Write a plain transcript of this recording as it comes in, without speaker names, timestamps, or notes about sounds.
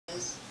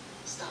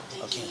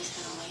Okay,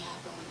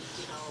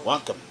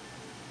 welcome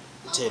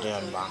to the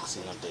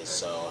unboxing of this.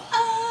 So,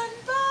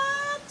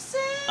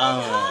 I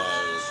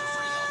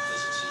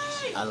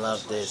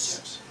love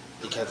this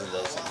because of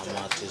this. I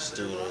want to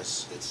do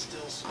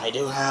this. I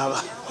do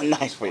have a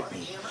knife with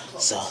me,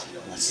 so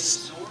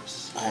let's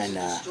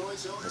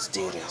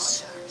do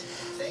this.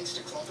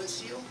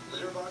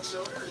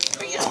 Here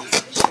we go.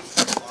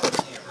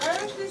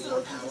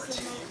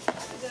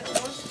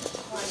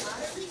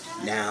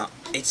 Now,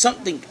 it's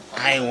something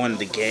I wanted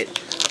to get.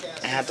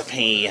 I had to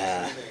pay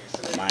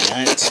my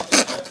aunt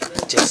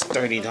just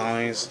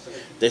 $30.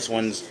 This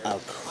one's a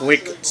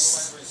quick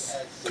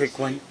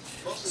one.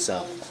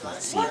 So,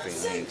 let's see if it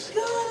works.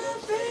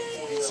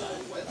 So,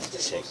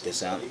 let's check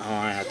this out.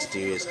 All I have to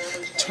do is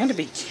try to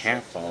be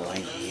careful right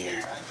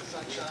here.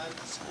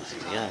 So, here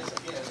we go.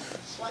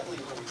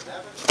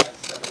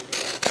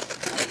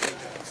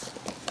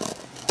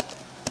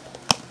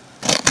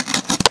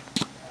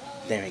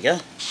 There we go.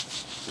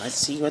 Let's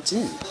see what's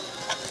in.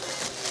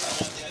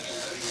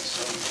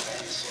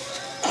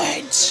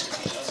 Alright.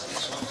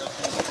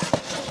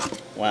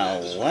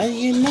 Well, what do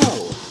you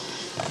know?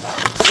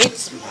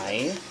 It's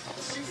my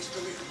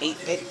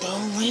 8-bit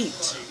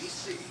lite.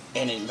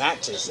 And it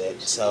matches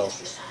it, so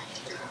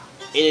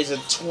it is a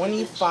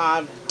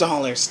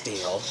 $25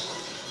 steal.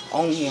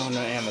 Only on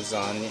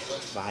Amazon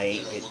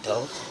by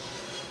 8-bit.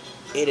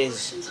 It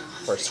is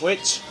for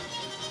Switch,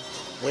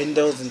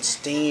 Windows, and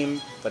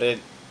Steam, but it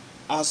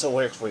also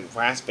works with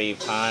Raspberry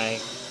Pi.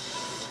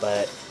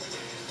 But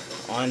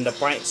on the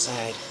bright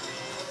side,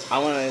 I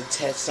want to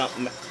test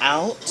something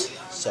out,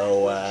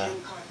 so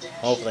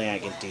hopefully I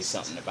can do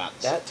something about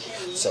that.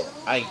 So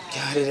I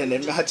got it, and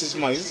it matches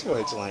my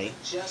Switch Lite.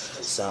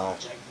 So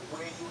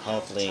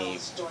hopefully,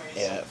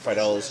 for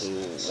those who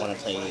want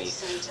to play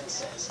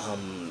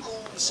some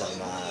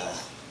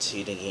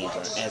 2D games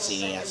or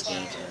SNES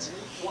games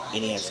or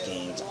NES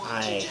games,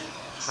 I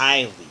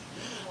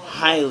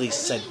highly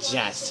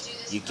suggest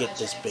you get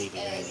this baby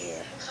right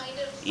here.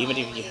 Even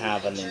if you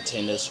have a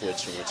Nintendo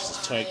Switch, which is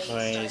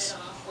turquoise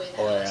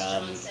or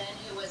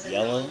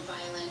yellow,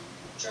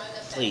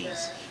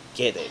 please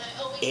get it.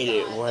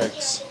 It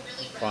works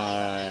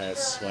for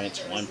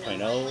Switch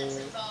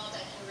 1.0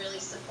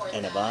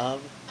 and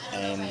above,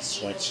 and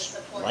Switch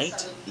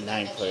Lite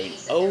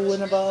 9.0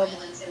 and above,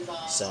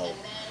 so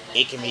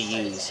it can be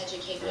used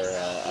for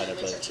other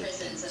Bluetooth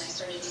things.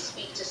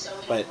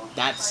 But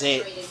that's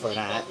it for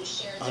that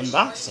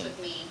unboxing.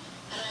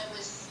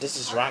 This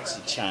is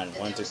Roxy-chan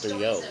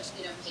 123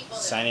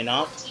 signing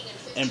off,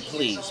 and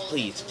please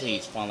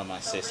follow my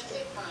sister,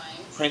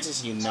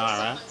 Princess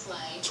Yunara,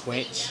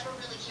 Twitch,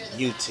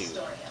 YouTube,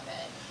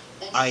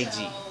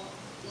 IG,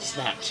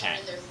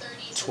 Snapchat,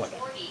 Twitter,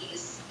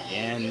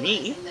 and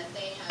me,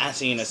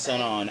 Asina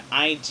Sona on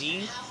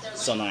IG,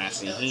 Sona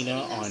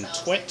Asina on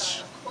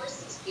Twitch,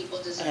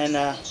 and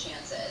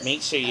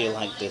make sure you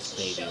like this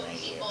baby right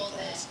here,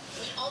 because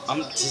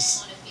I'm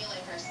just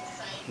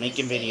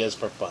making videos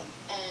for fun.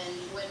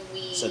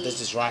 So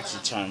this is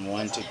Roxy-chan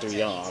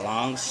 123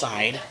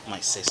 alongside my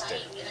sister,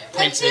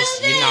 Princess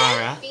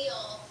Yunara.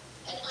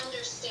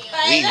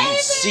 We will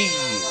see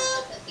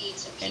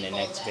you in the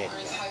next video.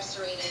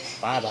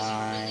 Bye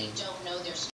bye.